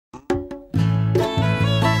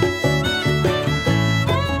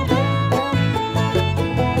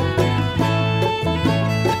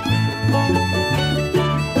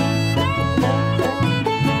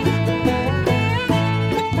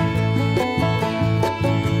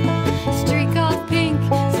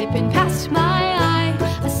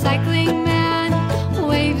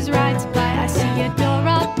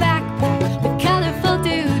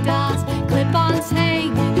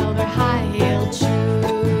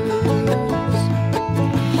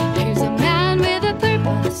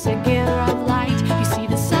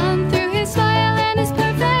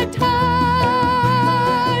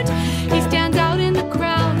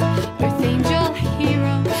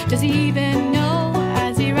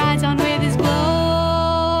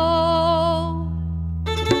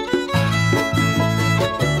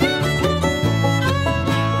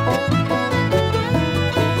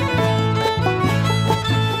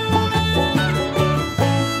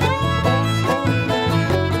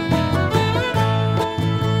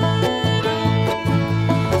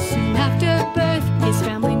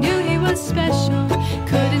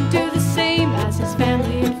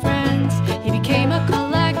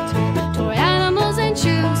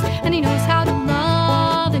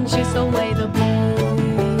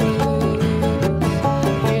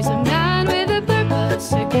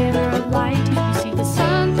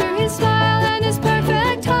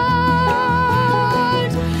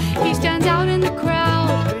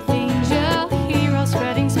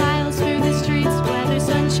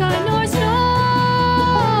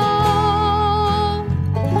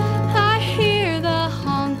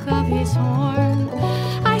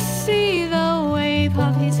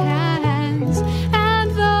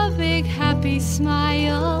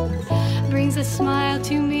smile brings a smile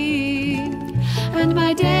to me. And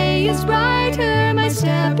my day is brighter, my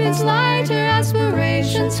step is lighter,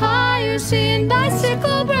 aspirations higher, seeing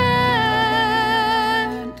bicycle Brent.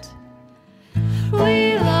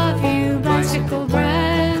 We love you, bicycle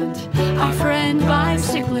Brent, our friend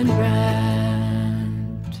bicycling Brent.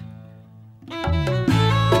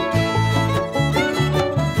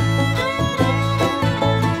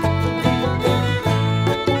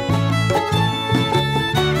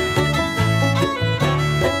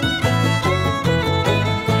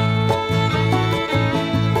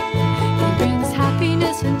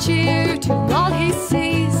 Cheer to all he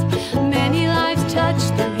sees, many lives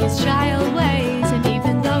touched through his child ways. And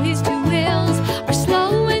even though his two wheels are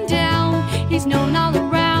slowing down, he's known all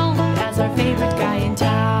around as our favorite guy in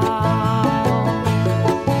town.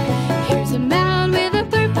 Here's a man with a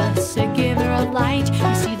purpose, a giver of light.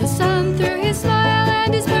 You see the sun through his smile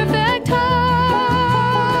and his perfect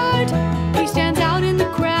heart. He stands out in the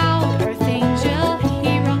crowd, earth angel,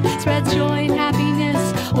 hero, spreads joy and happiness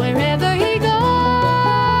wherever he goes.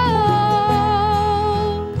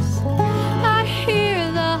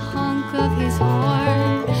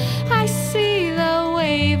 I see the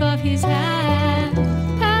wave of his hand,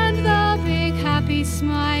 and the big happy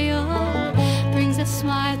smile brings a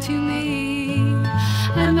smile to me.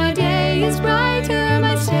 And my day is brighter,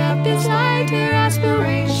 my step is lighter,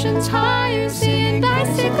 aspirations higher, seeing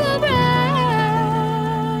bicycle Brent.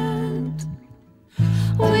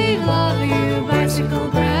 We love you, bicycle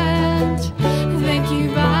Brent.